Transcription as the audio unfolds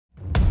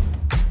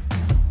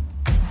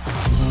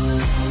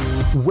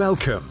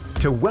Welcome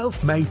to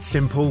Wealth Made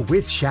Simple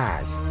with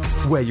Shaz,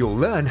 where you'll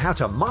learn how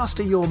to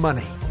master your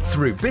money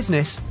through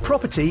business,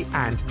 property,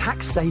 and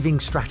tax-saving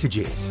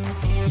strategies.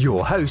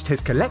 Your host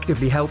has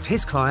collectively helped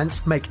his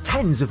clients make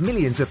tens of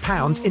millions of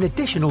pounds in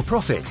additional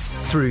profits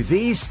through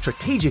these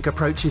strategic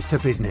approaches to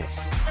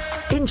business.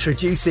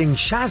 Introducing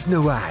Shaz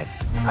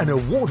Nawaz, an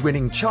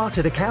award-winning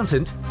chartered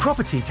accountant,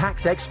 property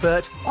tax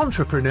expert,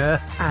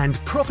 entrepreneur, and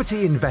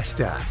property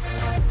investor.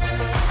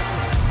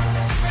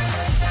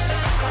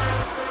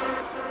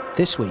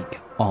 This week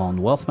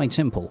on Wealth Made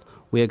Simple,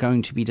 we are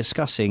going to be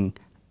discussing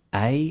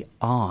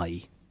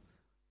AI.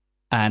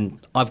 And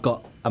I've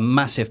got a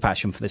massive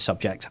passion for this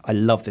subject. I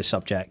love this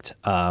subject.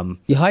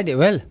 You hide it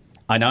well.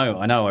 I know,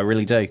 I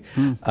really do.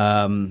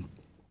 And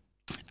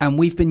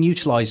we've been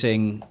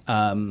utilising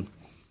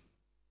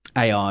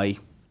AI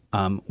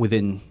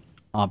within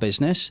our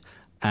business.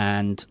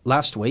 And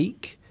last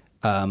week,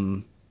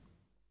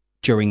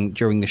 during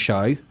the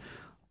show,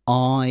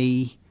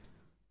 I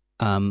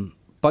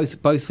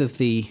both of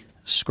the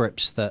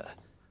scripts that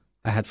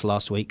I had for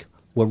last week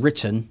were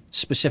written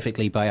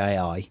specifically by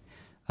AI,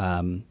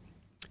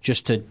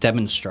 just to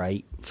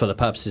demonstrate, for the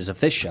purposes of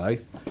this show,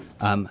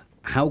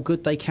 how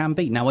good they can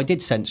be. Now, I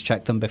did sense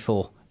check them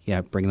before,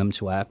 bringing them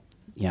to air,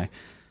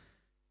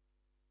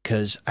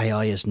 because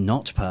AI is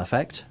not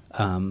perfect.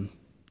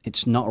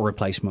 It's not a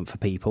replacement for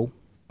people,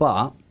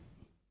 but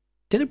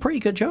did a pretty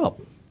good job.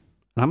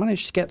 And I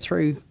managed to get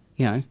through,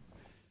 the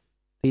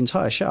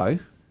entire show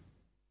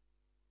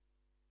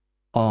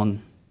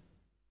on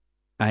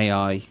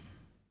AI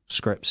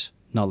scripts,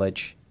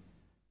 knowledge,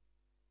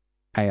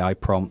 AI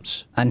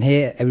prompts. And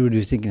here, everybody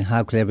was thinking,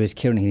 how clever is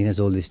Kieran? He knows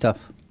all this stuff.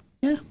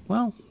 Yeah,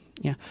 well,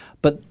 yeah.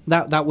 But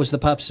that was the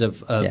purpose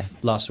of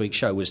last week's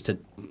show, was to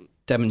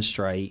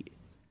demonstrate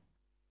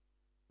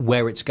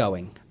where it's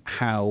going,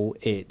 how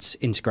it's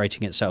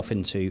integrating itself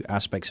into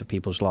aspects of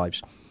people's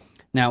lives.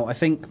 Now, I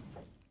think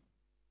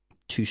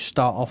to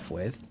start off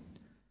with,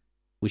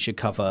 we should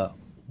cover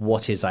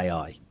what is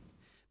AI.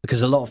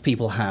 Because a lot of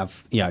people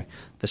have,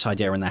 this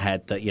idea in their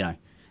head that,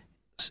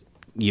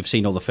 you've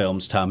seen all the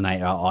films,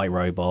 Terminator,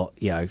 iRobot,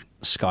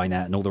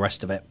 Skynet, and all the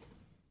rest of it.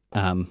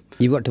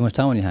 You've got too much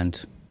time on your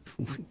hands.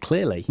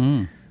 Clearly.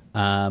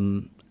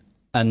 And,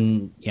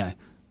 the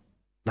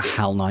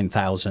HAL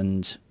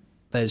 9000.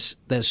 There's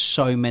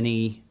so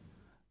many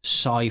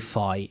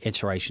sci-fi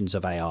iterations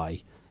of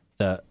AI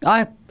that...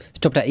 I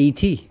stopped at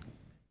E.T.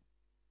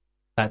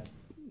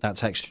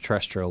 That's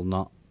extraterrestrial,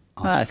 not...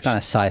 It's kind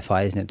of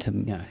sci-fi, isn't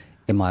it?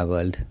 In my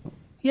world.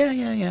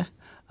 Yeah.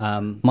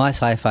 My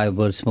sci-fi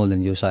world's smaller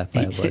than your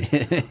sci-fi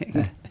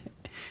world.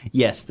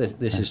 Yes,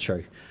 this is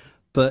true.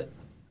 But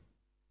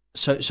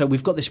so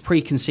we've got this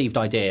preconceived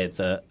idea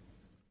that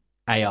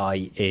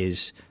AI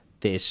is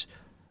the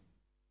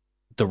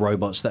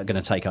robots that are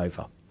going to take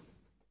over.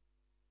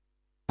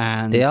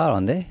 And they are,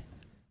 aren't they?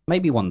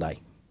 Maybe one day.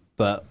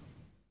 But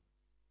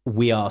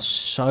we are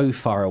so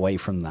far away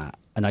from that.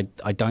 And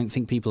I don't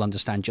think people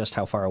understand just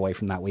how far away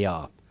from that we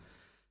are.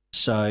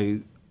 So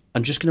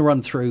I'm just going to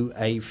run through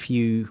a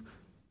few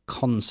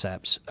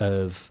concepts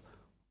of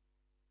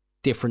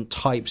different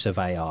types of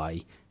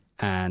AI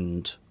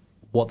and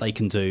what they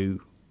can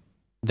do,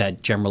 their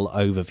general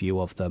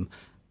overview of them.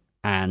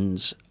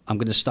 And I'm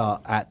going to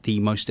start at the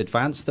most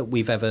advanced that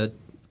we've ever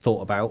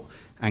thought about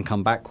and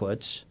come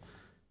backwards.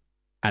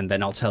 And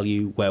then I'll tell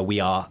you where we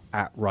are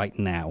at right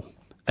now.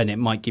 And it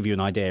might give you an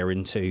idea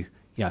into...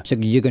 So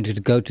you're going to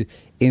go to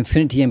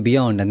infinity and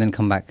beyond and then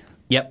come back?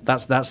 Yep,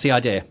 that's the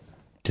idea.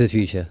 To the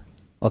future.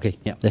 Okay,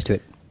 let's do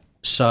it.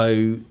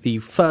 So the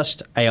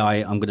first AI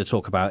I'm going to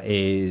talk about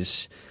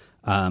is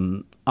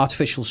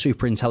artificial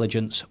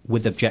superintelligence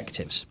with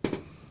objectives.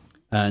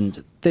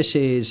 And this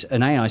is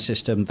an AI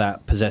system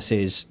that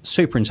possesses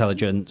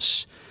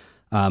superintelligence,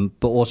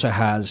 but also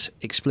has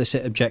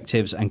explicit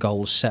objectives and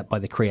goals set by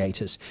the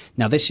creators.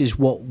 Now, this is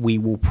what we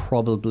will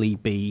probably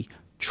be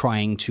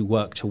trying to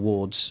work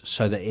towards,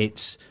 so that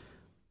it's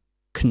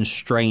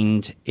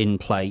constrained in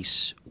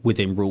place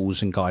within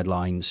rules and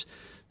guidelines,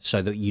 so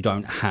that you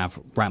don't have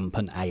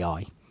rampant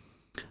AI.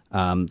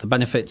 The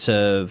benefits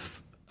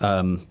of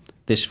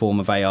this form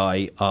of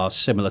AI are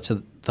similar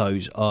to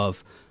those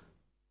of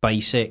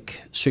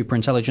basic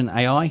superintelligent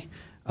AI,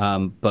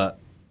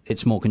 but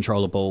it's more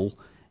controllable,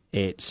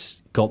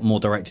 it's got more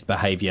directed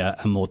behavior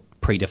and more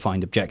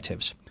predefined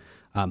objectives.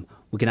 We're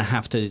going to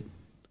have to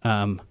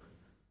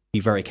be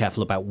very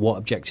careful about what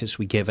objectives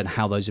we give and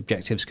how those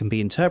objectives can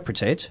be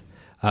interpreted,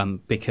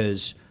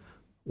 because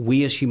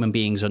we as human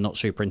beings are not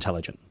super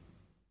intelligent.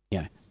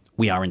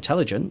 We are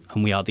intelligent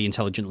and we are the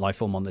intelligent life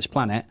form on this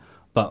planet,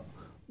 but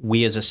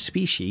we as a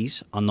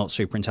species are not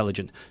super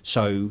intelligent.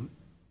 So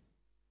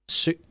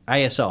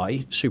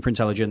ASI,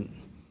 superintelligent,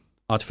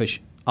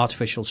 artificial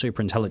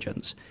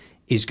superintelligence,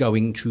 is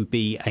going to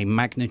be a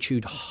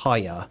magnitude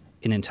higher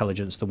in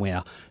intelligence than we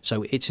are.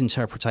 So its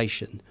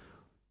interpretation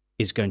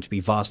is going to be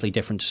vastly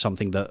different to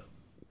something that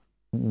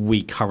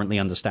we currently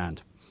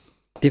understand.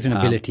 Different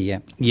ability,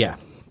 Yeah,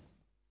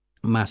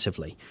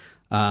 massively.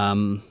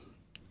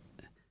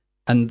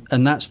 And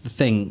that's the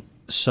thing.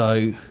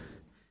 So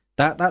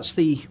That's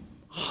the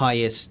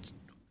highest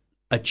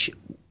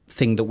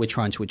thing that we're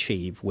trying to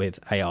achieve with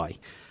AI.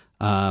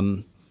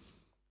 Now,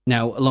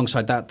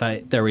 alongside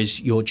that, there is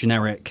your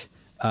generic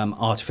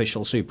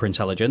artificial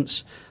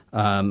superintelligence.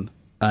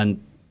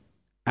 And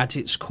at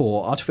its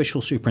core,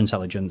 artificial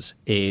superintelligence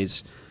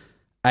is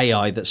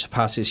AI that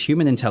surpasses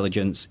human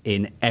intelligence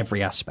in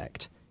every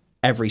aspect,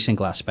 every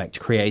single aspect: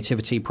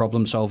 creativity,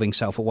 problem solving,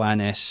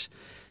 self-awareness,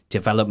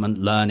 development,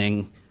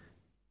 learning,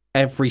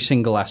 every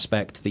single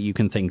aspect that you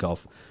can think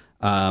of.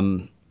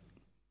 And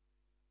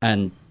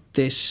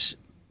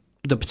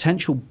the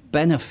potential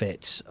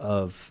benefits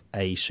of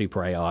a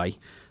super AI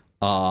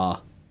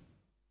are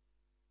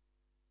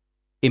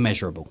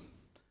immeasurable.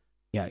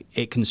 Yeah,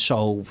 it can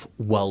solve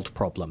world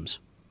problems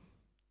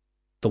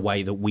the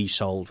way that we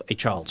solve a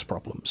child's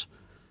problems.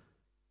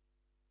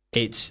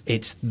 It's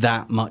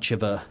that much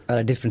of at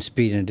a different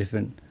speed and a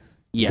different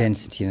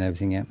density and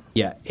everything.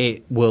 Yeah,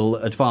 it will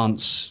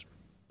advance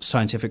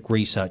scientific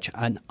research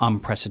at an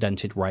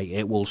unprecedented rate.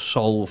 It will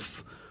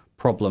solve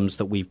problems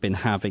that we've been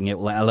having. It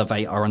will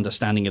elevate our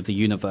understanding of the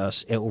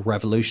universe. It will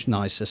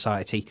revolutionize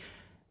society.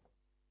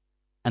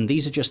 And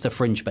these are just the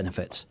fringe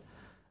benefits.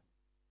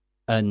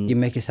 And you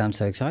make it sound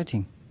so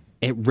exciting.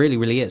 It really,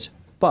 really is.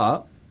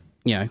 But,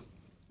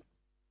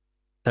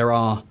 there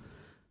are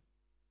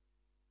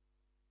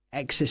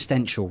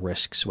existential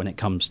risks when it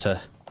comes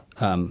to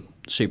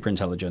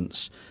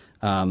superintelligence.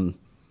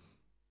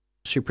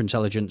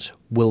 Superintelligence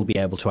will be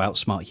able to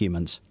outsmart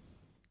humans.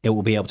 It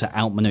will be able to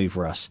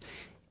outmaneuver us.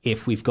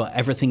 If we've got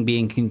everything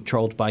being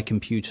controlled by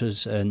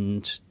computers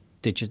and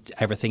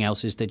everything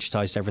else is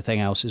digitized, everything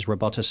else is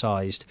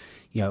roboticized,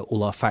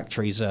 all our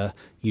factories are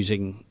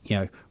using,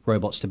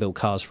 robots to build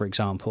cars, for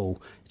example.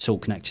 It's all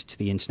connected to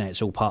the internet.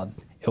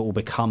 It all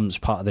becomes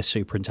part of this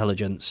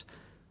superintelligence.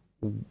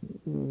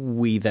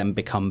 We then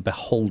become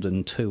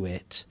beholden to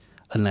it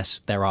unless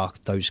there are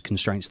those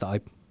constraints that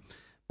I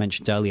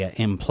mentioned earlier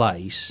in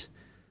place.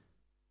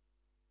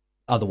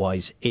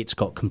 Otherwise, it's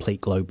got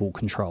complete global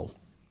control.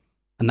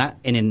 And that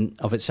in and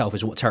of itself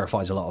is what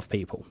terrifies a lot of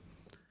people.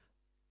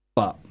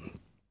 But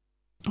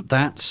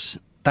that's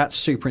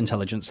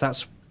superintelligence.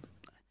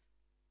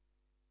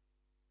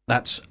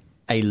 That's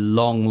a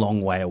long,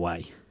 long way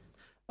away.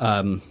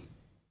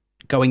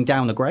 Going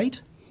down a grade,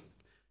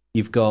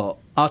 you've got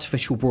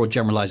artificial broad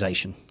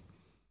generalization.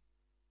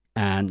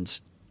 And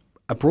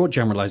a broad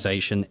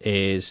generalization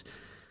is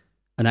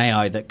an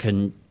AI that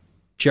can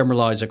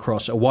generalize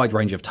across a wide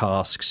range of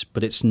tasks,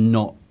 but it's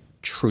not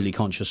truly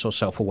conscious or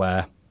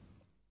self-aware.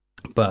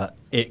 But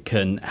it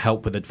can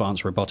help with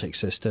advanced robotic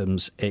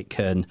systems. It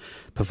can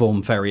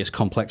perform various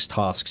complex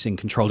tasks in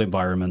controlled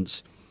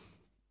environments,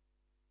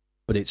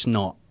 but it's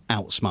not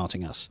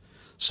outsmarting us.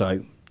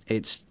 So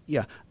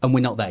and we're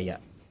not there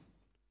yet.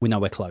 We're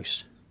nowhere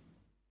close,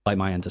 by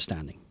my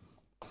understanding.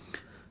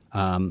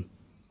 And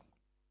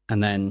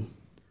then,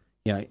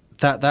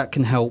 that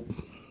can help.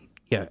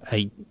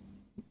 A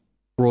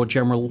broad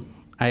general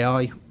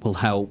AI will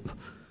help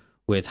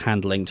with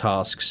handling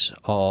tasks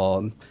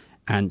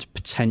and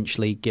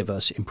potentially give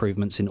us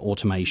improvements in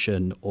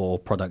automation or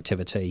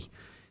productivity,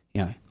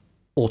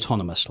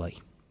 autonomously.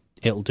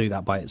 It'll do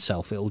that by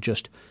itself. It'll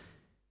just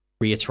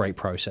reiterate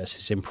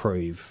processes,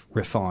 improve,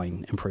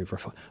 refine,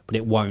 but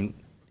it won't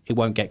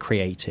get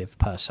creative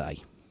per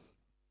se.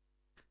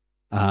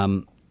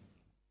 Then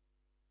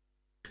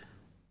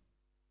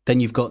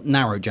you've got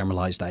narrow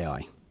generalized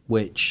AI,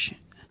 which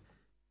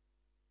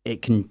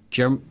it can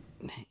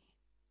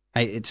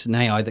it's an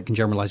AI that can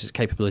generalize its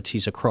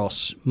capabilities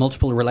across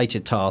multiple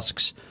related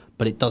tasks,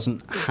 but it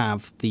doesn't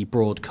have the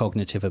broad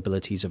cognitive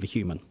abilities of a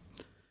human.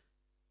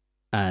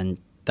 And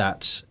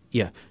but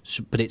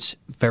it's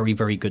very,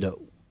 very good at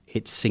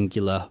its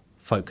singular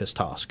focus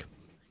task.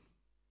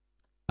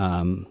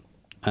 And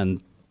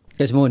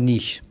it's more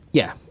niche.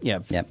 Yeah,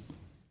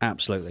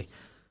 absolutely.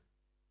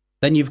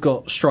 Then you've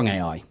got strong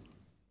AI.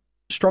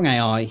 Strong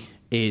AI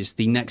is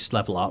the next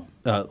level up,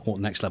 or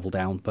next level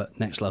down, but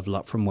next level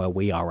up from where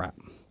we are at.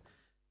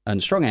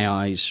 And strong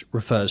AIs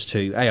refers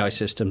to AI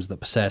systems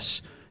that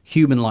possess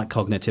human-like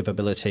cognitive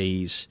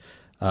abilities.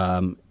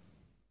 It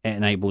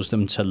enables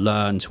them to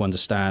learn, to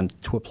understand,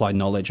 to apply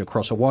knowledge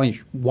across a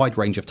wide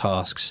range of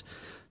tasks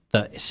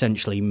that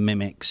essentially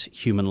mimics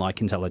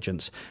human-like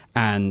intelligence.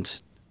 And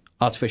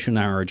artificial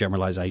narrow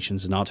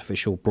generalizations and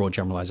artificial broad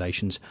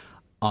generalizations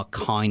are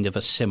kind of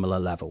a similar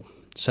level.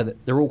 So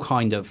that they're all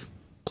kind of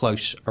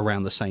close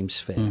around the same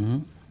sphere.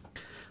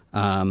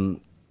 Mm-hmm.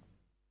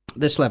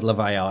 This level of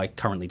AI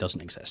currently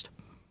doesn't exist.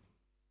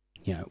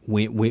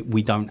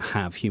 We don't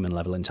have human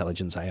level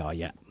intelligence AI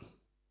yet.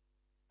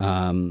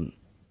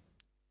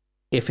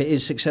 If it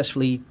is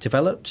successfully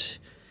developed,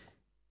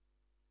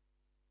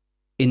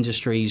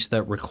 industries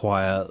that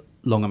require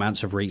long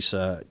amounts of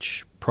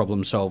research,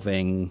 problem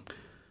solving,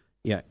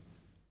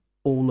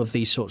 all of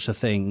these sorts of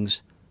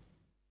things,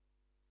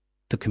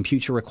 the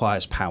computer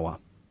requires power.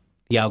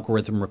 The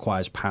algorithm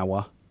requires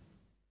power,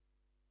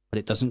 but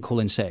it doesn't call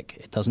in sick.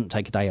 It doesn't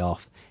take a day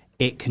off.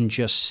 It can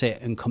just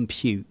sit and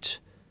compute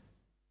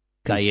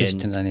day in,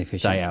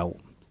 day out.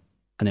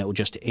 and it will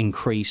just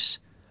increase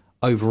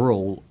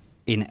overall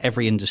in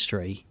every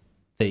industry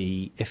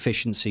the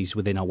efficiencies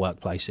within our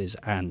workplaces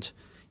and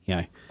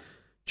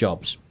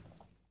jobs.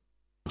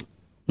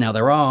 Now,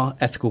 there are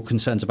ethical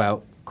concerns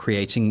about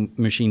creating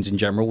machines in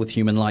general with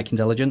human-like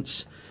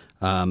intelligence.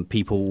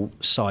 People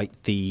cite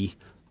the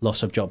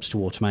loss of jobs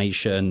to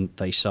automation.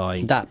 They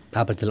cite That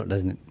happens a lot,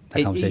 doesn't it?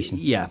 That conversation.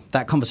 Yeah,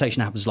 that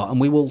conversation happens a lot, and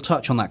we will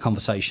touch on that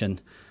conversation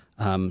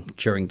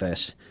during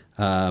this.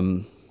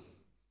 There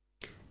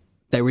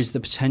is the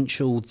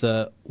potential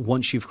that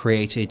once you've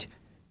created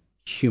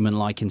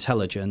human-like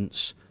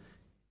intelligence,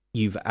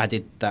 you've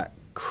added that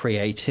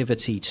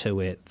creativity to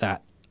it,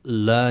 that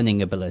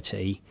learning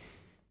ability,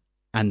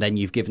 and then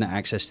you've given it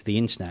access to the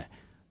internet.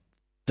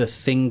 The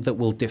thing that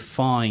will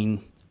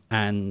define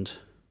and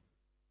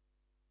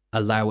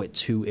allow it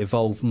to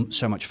evolve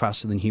so much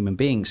faster than human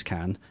beings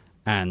can,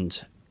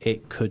 and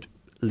it could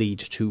lead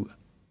to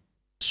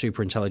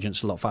super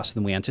intelligence a lot faster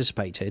than we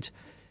anticipated,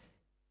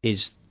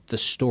 is the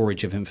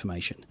storage of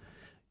information.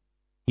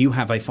 You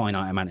have a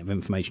finite amount of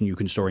information you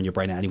can store in your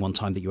brain at any one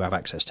time that you have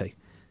access to.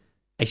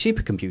 A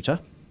supercomputer,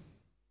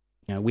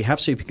 we have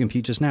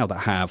supercomputers now that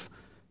have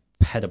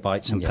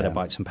petabytes and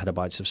petabytes and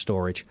petabytes of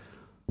storage.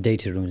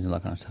 Data rooms and all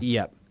that kind of stuff.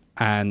 Yeah.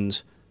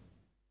 And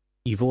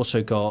you've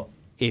also got,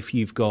 if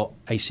you've got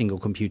a single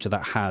computer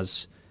that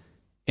has,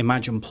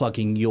 imagine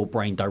plugging your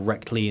brain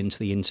directly into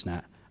the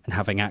internet and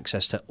having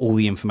access to all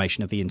the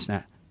information of the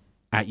internet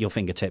at your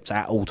fingertips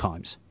at all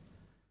times.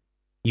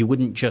 You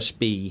wouldn't just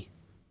be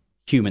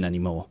human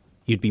anymore.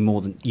 You'd be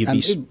more than...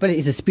 But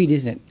it's a speed,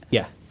 isn't it?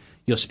 Yeah.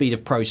 Your speed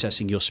of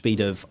processing, your speed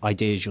of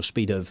ideas, your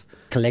speed of...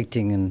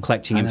 Collecting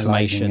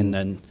information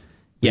and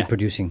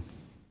reproducing.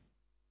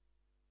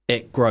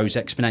 It grows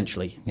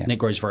exponentially and it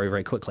grows very,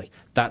 very quickly.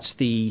 That's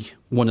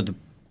one of the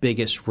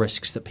biggest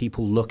risks that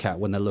people look at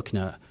when they're looking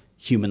at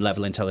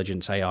human-level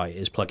intelligence AI,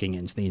 is plugging it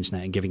into the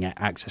internet and giving it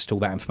access to all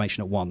that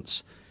information at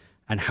once.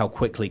 And how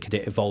quickly could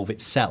it evolve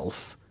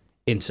itself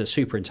into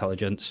super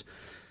intelligence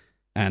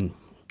and,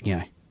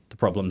 the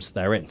problems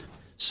therein.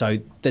 So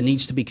there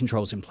needs to be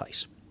controls in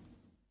place.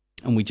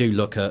 And we do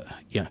look at,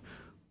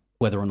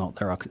 whether or not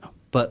there are...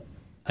 But,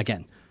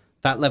 again,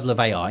 that level of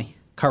AI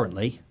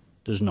currently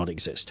does not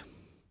exist.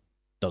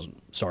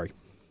 Doesn't. Sorry.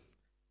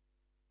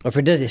 Or if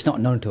it does, it's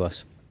not known to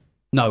us.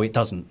 No, it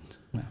doesn't.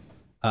 No.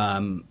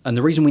 And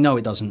the reason we know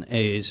it doesn't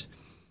is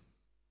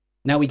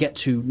now we get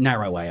to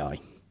narrow AI.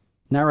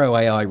 Narrow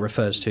AI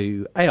refers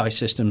to AI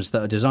systems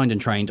that are designed and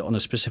trained on a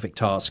specific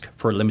task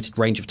for a limited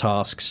range of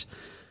tasks.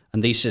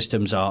 And these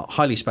systems are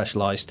highly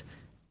specialized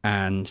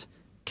and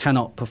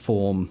cannot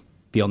perform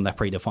beyond their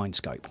predefined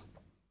scope.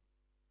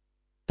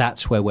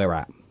 That's where we're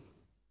at.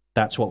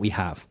 That's what we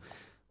have.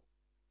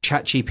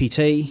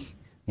 ChatGPT,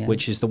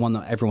 which is the one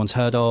that everyone's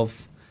heard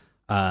of,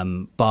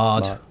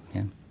 Bard,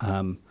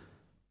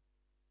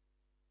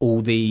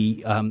 all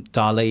the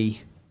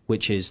DALL-E,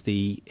 which is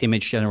the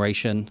image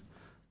generation.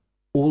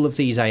 All of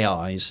these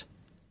AIs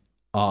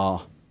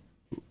are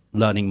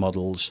learning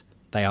models.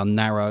 They are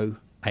narrow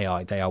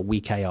AI. They are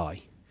weak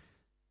AI.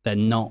 They're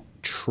not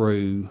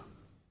true,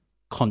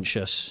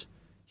 conscious,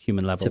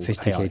 human-level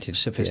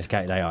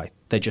sophisticated AI.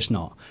 They're just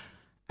not.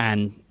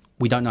 And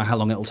we don't know how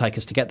long it will take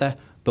us to get there,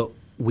 but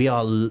we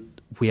are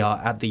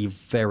at the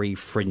very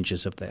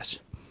fringes of this.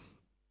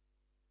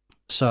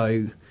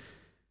 So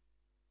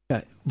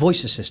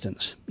voice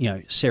assistants,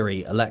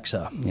 Siri,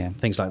 Alexa,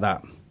 things like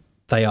that,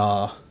 they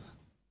are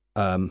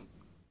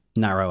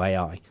narrow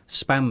AI.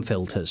 Spam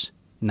filters,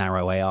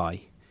 narrow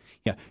AI.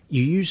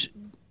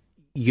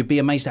 You'd be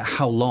amazed at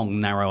how long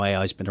narrow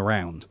AI has been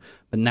around.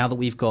 But now that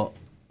we've got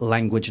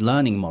language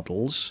learning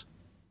models,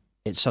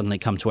 it's suddenly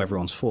come to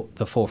everyone's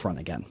the forefront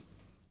again.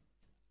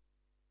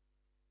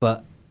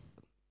 But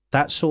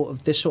this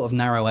sort of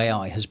narrow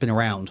AI has been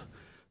around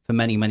for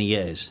many, many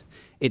years.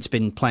 It's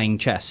been playing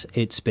chess.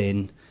 It's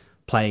been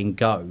playing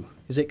Go.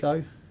 Is it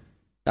Go?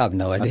 I have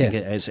no idea. I think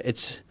it is.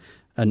 It's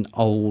an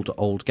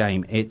old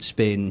game. It's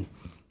been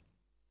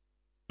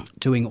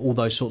doing all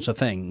those sorts of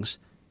things.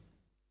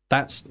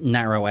 That's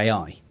narrow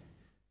AI.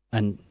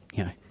 And,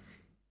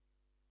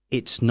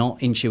 it's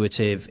not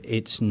intuitive.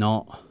 It's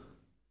not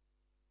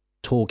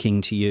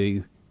talking to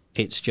you.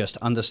 It's just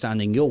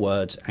understanding your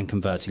words and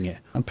converting it.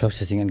 And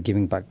processing and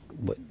giving back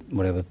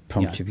whatever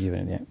prompt you've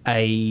given it.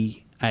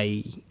 A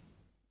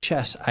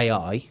chess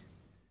AI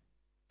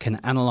can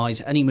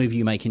analyze any move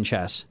you make in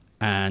chess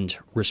and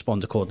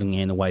respond accordingly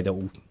in a way that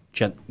will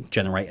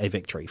generate a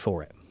victory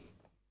for it.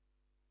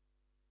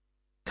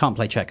 Can't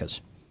play checkers.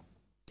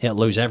 It'll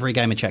lose every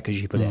game of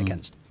checkers you put it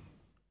against.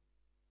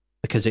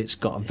 Because it's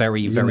got a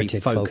very, very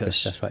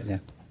focus. That's right,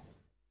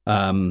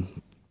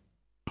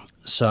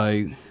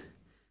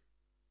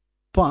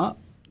 But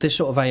this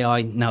sort of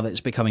AI, now that it's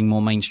becoming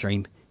more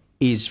mainstream,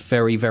 is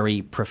very,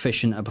 very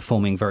proficient at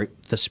performing the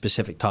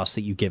specific tasks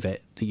that you give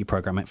it, that you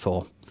program it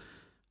for.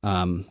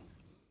 But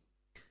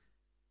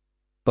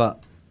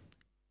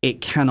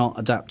it cannot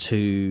adapt to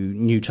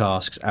new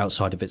tasks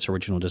outside of its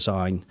original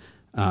design.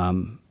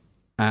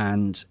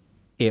 And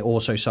it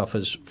also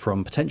suffers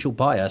from potential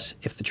bias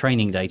if the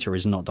training data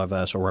is not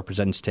diverse or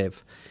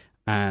representative,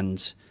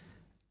 and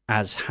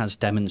as has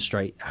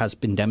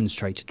been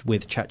demonstrated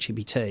with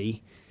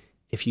ChatGPT,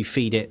 if you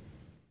feed it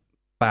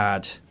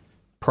bad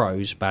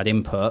prose, bad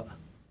input,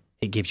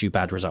 it gives you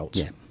bad results.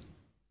 Yeah.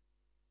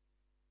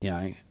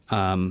 You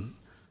know,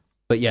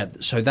 but yeah,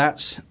 so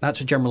that's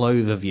a general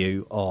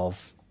overview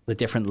of the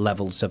different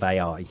levels of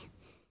AI.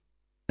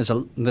 There's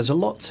a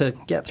lot to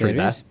get through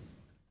there.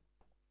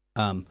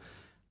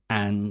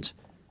 And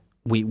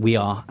we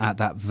are at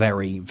that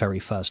very, very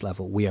first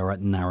level. We are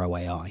at narrow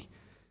AI,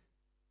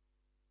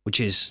 which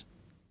is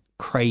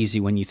crazy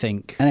when you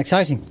think. And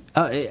exciting.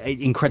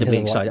 Incredibly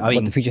exciting.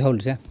 What the future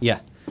holds, yeah. Yeah.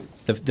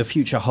 The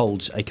future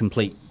holds a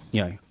complete,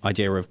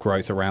 idea of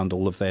growth around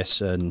all of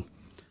this, and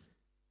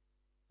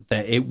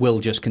that it will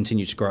just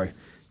continue to grow.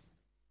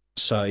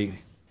 So,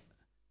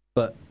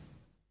 but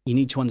you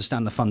need to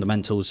understand the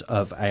fundamentals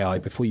of AI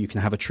before you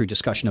can have a true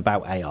discussion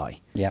about AI.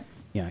 Yeah.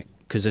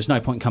 Because there's no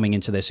point coming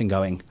into this and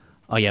going,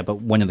 oh yeah, but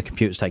when are the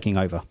computers taking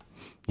over?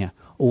 Yeah.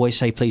 Always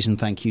say please and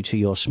thank you to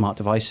your smart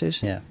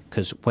devices. Yeah.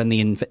 Because when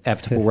the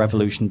inevitable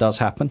revolution does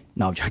happen,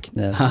 no, I'm joking.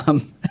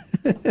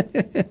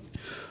 Yeah.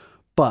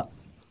 But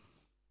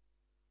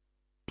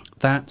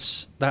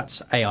that's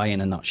AI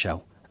in a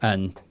nutshell.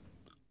 And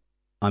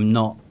I'm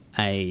not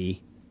a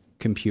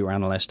computer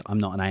analyst. I'm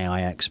not an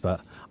AI expert.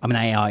 I'm an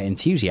AI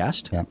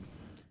enthusiast. Yeah.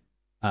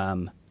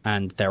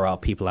 And there are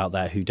people out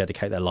there who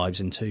dedicate their lives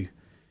into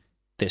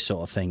this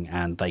sort of thing,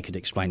 and they could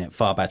explain it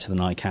far better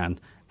than I can.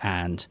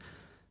 And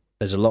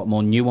there's a lot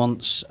more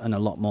nuance and a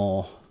lot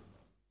more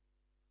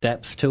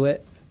depth to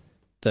it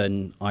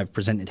than I've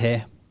presented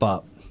here.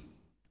 But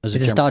as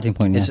it's a starting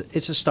point, yeah.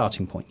 It's a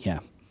starting point, yeah.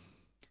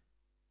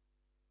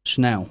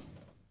 So now,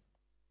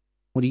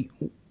 what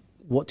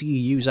do you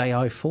use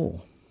AI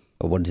for?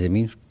 Or what does it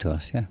mean to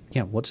us? Yeah.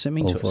 Yeah. What does it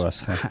mean to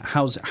us? Yeah.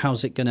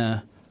 How's it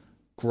gonna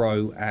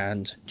grow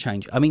and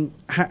change? I mean,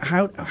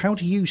 how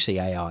do you see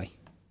AI?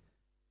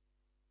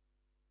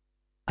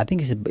 I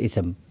think it's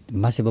a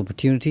massive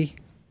opportunity.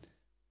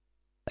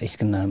 It's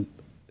gonna,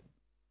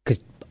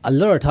 because a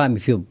lot of time,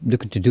 if you're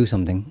looking to do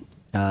something,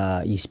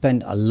 you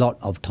spend a lot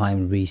of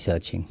time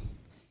researching.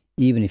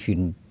 Even if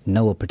you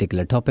know a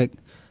particular topic,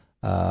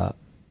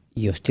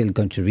 you're still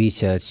going to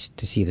research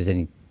to see if there's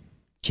any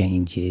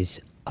changes,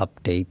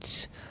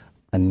 updates,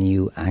 a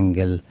new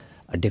angle,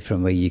 a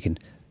different way you can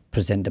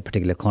present a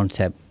particular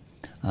concept,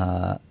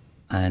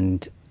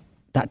 and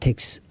that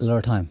takes a lot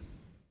of time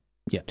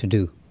to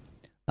do.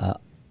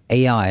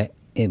 AI,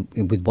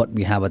 with what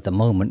we have at the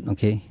moment,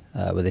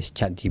 whether it's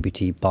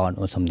ChatGPT, Bard,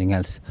 or something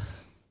else,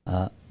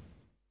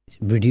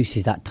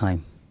 reduces that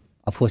time.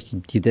 Of course,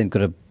 you then got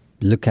to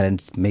look at it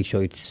and make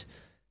sure it's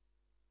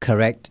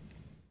correct,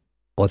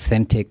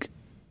 authentic,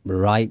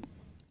 right,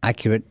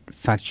 accurate,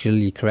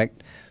 factually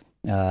correct.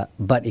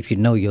 But if you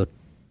know your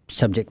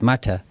subject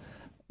matter,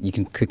 you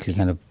can quickly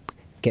kind of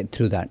get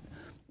through that.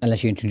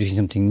 Unless you're introducing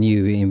something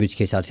new, in which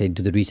case I'd say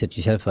do the research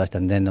yourself first,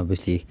 and then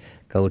obviously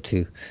go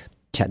to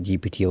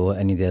ChatGPT or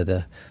any of the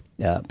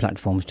other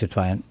platforms to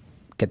try and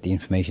get the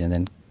information and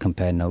then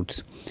compare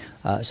notes.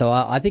 So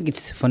I think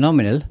it's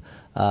phenomenal.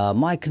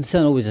 My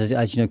concern always,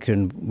 as you know,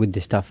 Kieran, with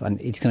this stuff, and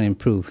it's going to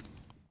improve,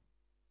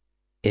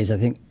 is I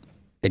think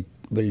it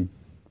will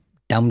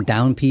dumb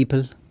down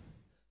people,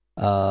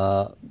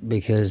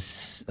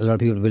 because a lot of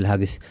people will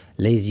have this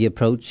lazy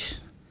approach.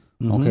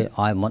 Mm-hmm. Okay,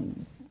 I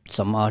want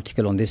some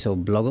article on this or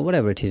blog or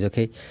whatever it is,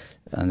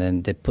 and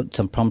then they put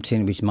some prompts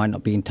in which might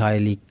not be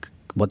entirely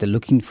what they're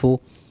looking for,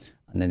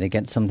 and then they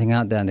get something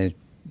out there and they're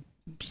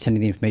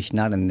sending the information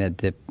out, and they're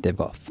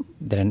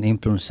an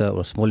influencer or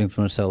a small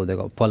influencer, or they've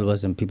got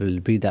followers, and people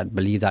read that,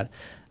 believe that,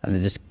 and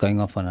they're just going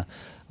off on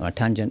a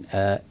tangent.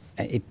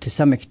 It to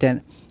some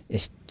extent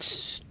it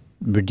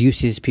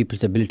reduces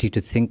people's ability to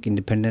think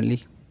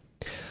independently.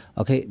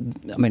 I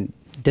mean,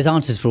 there's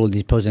answers for all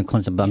these pros and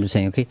cons, but I'm just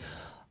saying,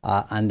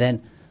 and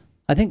then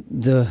I think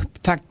the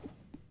fact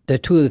there are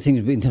two other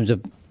things in terms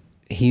of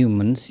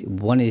humans.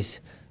 One is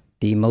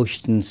the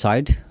emotion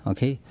side,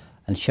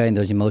 and sharing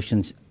those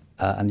emotions,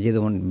 and the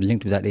other one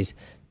linked to that is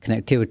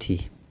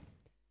connectivity,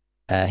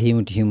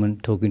 human to human,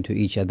 talking to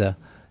each other,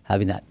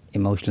 having that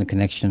emotional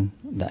connection,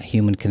 that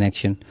human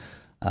connection,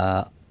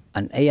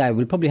 and AI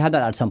will probably have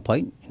that at some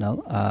point,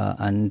 but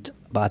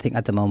I think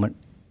at the moment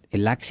it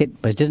lacks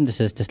it, but it doesn't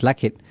just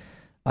lack it.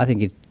 I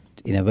think it,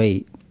 in a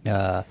way,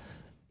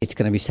 it's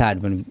going to be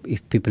sad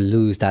if people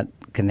lose that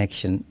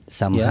connection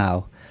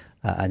somehow,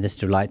 and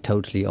just rely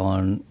totally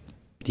on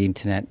the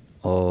internet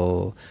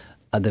or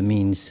other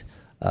means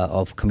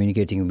of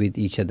communicating with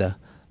each other,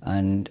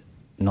 and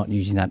not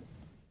using that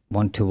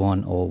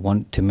one-to-one or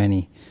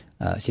one-to-many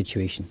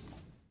situation.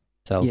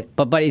 So,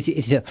 but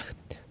it's a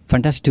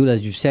fantastic tool,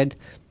 as you've said.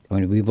 I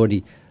mean, we've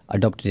already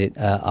adopted it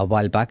a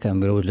while back,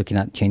 and we're always looking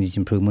at changes,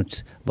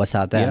 improvements, what's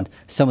out there. And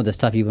some of the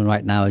stuff, even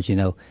right now, as you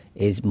know,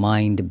 is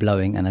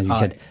mind-blowing. And as you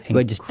said,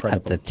 we're just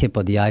at the tip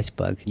of the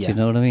iceberg. Do you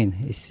know what I mean?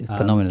 It's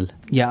phenomenal.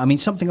 I mean,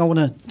 something I want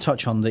to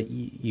touch on that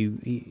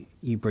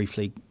you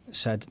briefly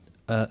said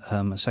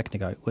a second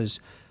ago was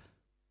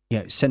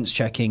sense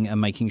checking and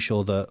making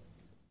sure that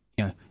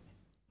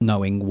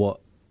knowing what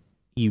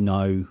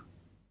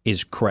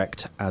is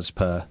correct as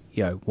per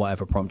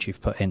whatever prompt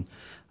you've put in.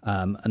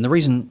 And the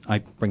reason I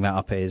bring that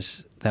up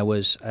is there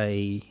was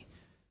a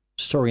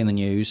story in the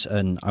news,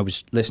 and I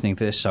was listening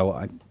to this, so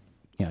I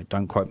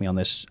don't quote me on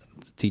this.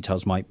 The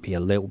details might be a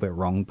little bit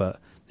wrong, but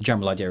the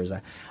general idea is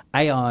that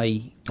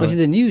AI. Well, in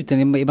the news,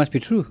 then it must be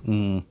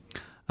true.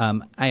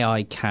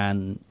 AI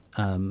can.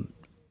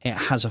 It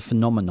has a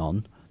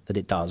phenomenon that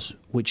it does,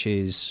 which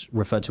is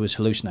referred to as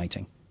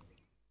hallucinating.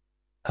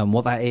 And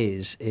what that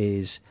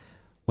is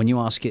when you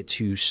ask it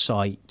to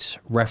cite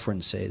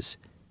references,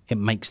 it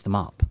makes them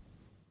up.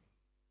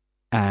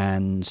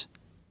 And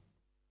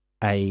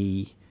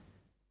a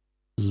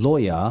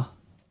lawyer,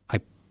 I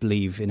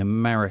believe in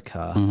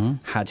America,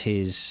 had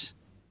his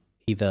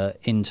either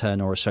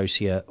intern or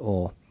associate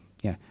or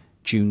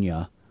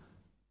junior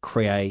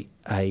create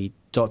a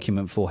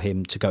document for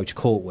him to go to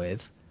court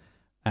with,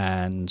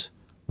 and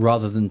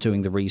rather than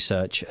doing the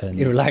research and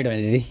He relied on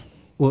it, did he?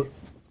 well,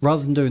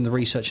 rather than doing the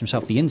research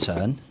himself, the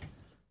intern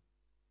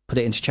put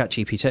it into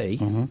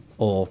ChatGPT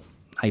or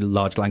a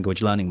large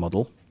language learning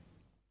model,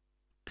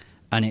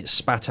 and it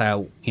spat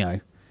out,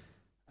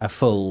 a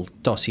full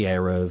dossier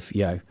of,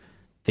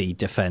 the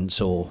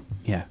defense or,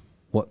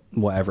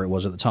 whatever it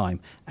was at the time,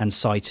 and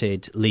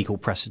cited legal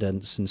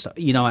precedents and stuff,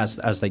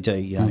 as they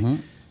do,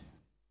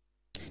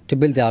 To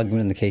build the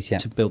argument in the case, yeah.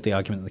 to build the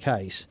argument in the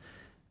case.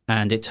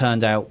 And it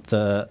turned out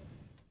that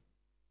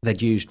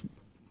they'd used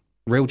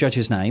real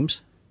judges'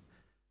 names,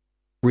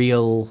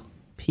 real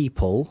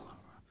people,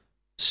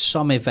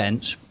 some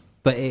events,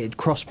 but it had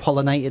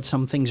cross-pollinated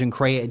some things and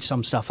created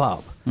some stuff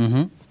up.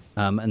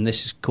 And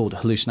this is called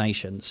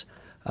hallucinations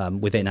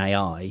within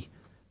AI.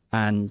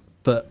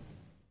 But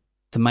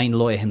the main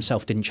lawyer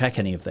himself didn't check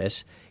any of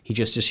this. He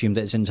just assumed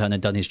that his intern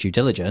had done his due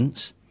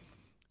diligence.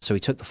 So he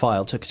took the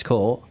file, took it to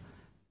court,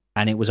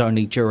 and it was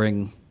only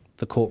during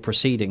the court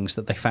proceedings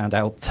that they found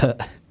out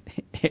that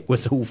it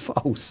was all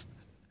false.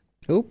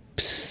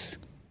 Oops.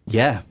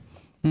 Yeah.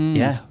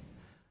 Yeah.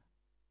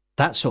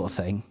 That sort of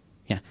thing.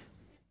 Yeah.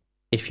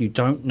 If you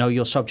don't know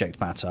your subject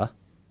matter,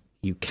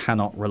 you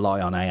cannot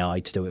rely on AI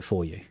to do it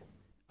for you,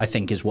 I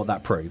think is what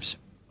that proves.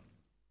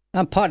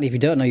 And partly, if you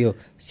don't know your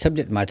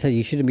subject matter,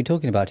 you shouldn't be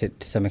talking about it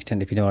to some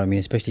extent, if you know what I mean,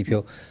 especially if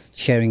you're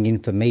sharing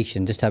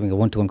information, just having a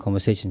one-to-one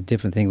conversation,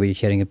 different thing where you're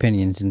sharing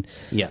opinions and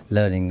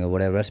learning or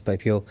whatever else. But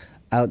if you're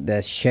out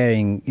there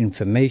sharing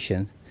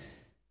information,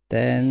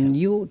 then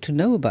you ought to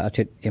know about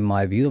it, in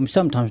my view. I mean,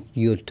 sometimes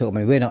you talk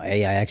about, we're not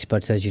AI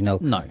experts, as you know.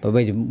 No. But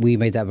we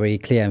made that very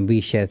clear, and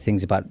we share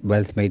things about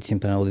wealth made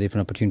simple and all the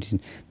different opportunities.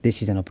 And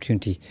this is an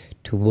opportunity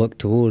to work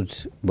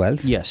towards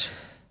wealth. Yes.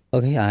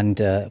 Okay,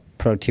 and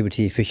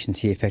productivity,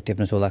 efficiency,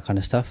 effectiveness, all that kind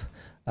of stuff.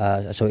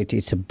 So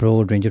it's a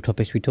broad range of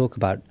topics we talk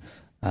about.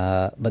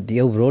 But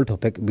the overall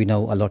topic, we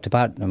know a lot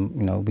about.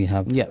 We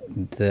have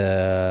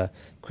the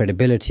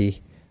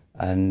credibility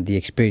and the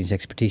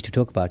expertise to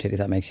talk about it, if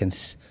that makes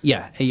sense.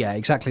 Yeah,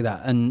 exactly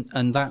that.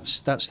 And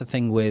that's the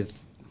thing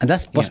with... And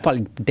that's what's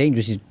partly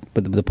dangerous, is,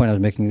 but the point I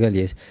was making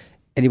earlier is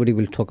anybody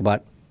will talk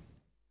about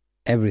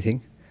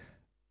everything,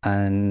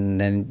 and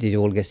then it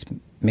all gets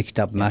mixed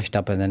up, mashed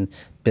up, and then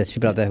there's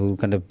people out there who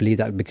kind of believe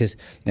that because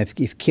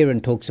if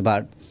Kieran talks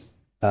about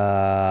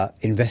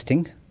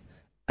investing,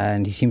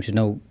 and he seems to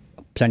know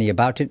plenty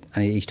about it,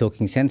 and he's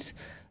talking sense,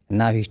 and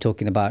now he's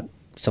talking about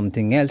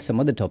something else, some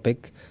other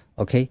topic,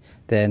 okay,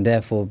 then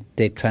therefore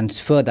they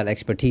transfer that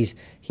expertise.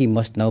 He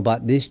must know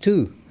about this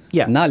too.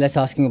 Yeah. Now let's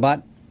ask him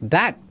about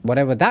that,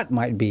 whatever that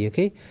might be,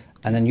 okay?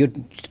 And then you're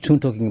soon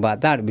talking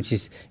about that, which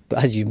is,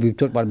 as we've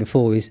talked about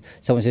before, is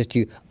someone says to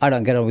you, I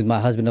don't get on with my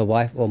husband or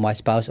wife or my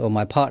spouse or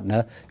my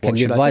partner. Can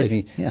you advise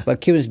me? Yeah.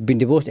 But Kieran's been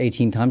divorced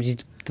 18 times. He's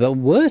the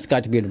worst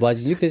guy to be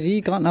advising you because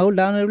he can't hold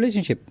down a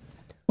relationship.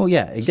 Well,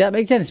 yeah. Does that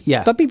make sense?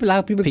 Yeah. But people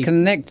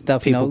connect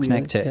stuff. People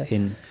connect it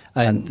in...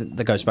 And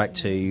that goes back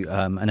to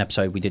an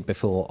episode we did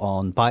before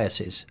on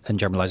biases and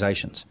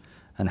generalizations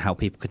and how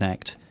people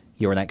connect.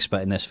 You're an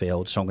expert in this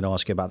field, so I'm going to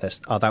ask you about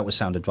this. Oh, that was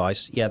sound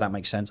advice. Yeah, that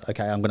makes sense.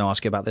 Okay, I'm going to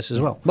ask you about this as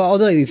well. But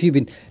although if you've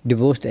been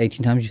divorced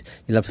 18 times,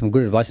 you'll have some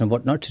good advice on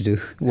what not to do.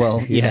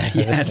 Well, yeah.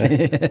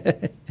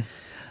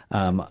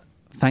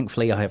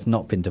 Thankfully, I have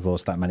not been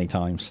divorced that many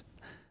times,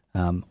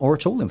 or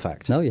at all, in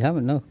fact. No, you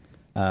haven't, no.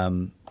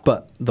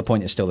 But the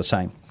point is still the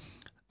same.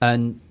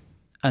 And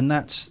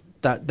that's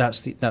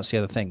the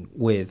other thing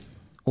with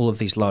all of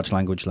these large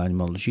language learning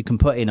models. You can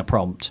put in a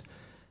prompt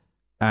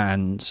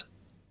and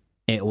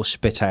it will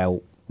spit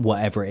out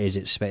whatever it is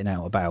it's spitting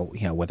out about,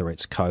 whether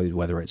it's code,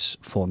 whether it's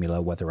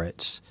formula, whether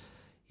it's,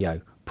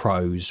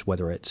 prose,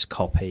 whether it's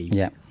copy,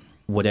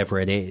 whatever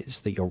it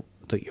is that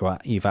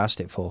you've asked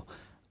it for.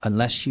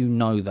 Unless you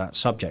know that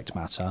subject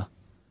matter,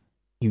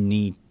 you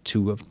need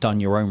to have done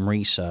your own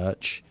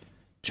research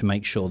to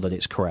make sure that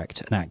it's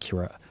correct and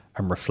accurate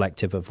and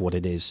reflective of what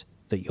it is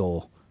that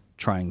you're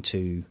trying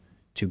to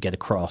get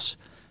across,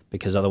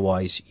 because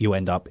otherwise you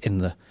end up in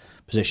the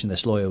position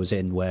this lawyer was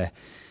in where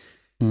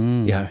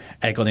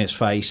egg on his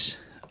face,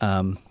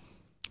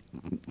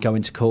 go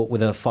into court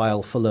with a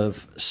file full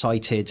of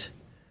cited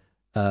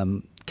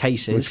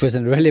cases, which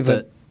wasn't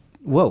relevant.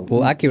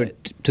 Or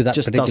accurate to that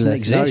just particular doesn't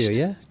exist.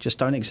 scenario, yeah, just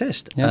don't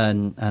exist, yeah.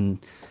 and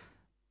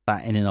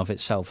that in and of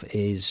itself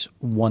is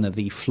one of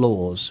the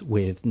flaws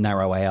with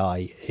narrow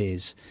AI.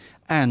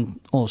 And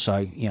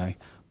also,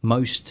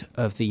 most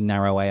of the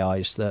narrow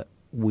AIs that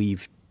we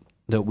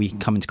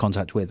come into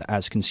contact with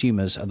as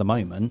consumers at the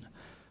moment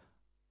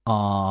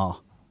are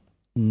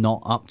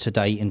not up to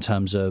date in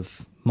terms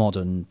of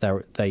modern.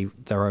 They're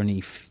only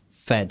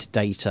fed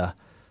data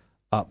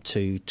up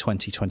to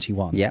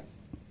 2021. Yeah.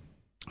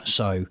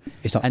 So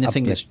it's not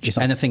anything that's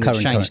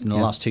changed in the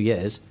yeah. last 2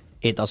 years,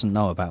 it doesn't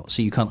know about.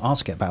 So you can't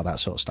ask it about that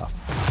sort of stuff.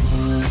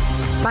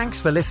 Thanks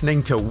for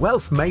listening to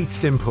Wealth Made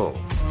Simple.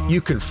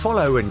 You can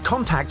follow and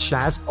contact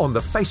Shaz on the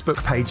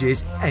Facebook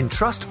pages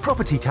Entrust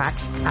Property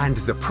Tax and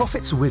The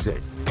Profits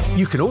Wizard.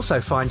 You can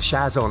also find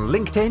Shaz on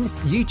LinkedIn,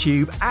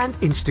 YouTube and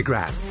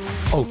Instagram.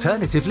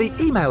 Alternatively,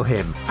 email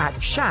him at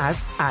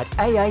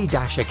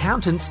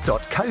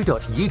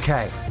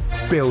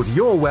shaz@aa-accountants.co.uk. Build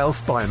your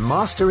wealth by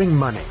mastering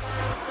money.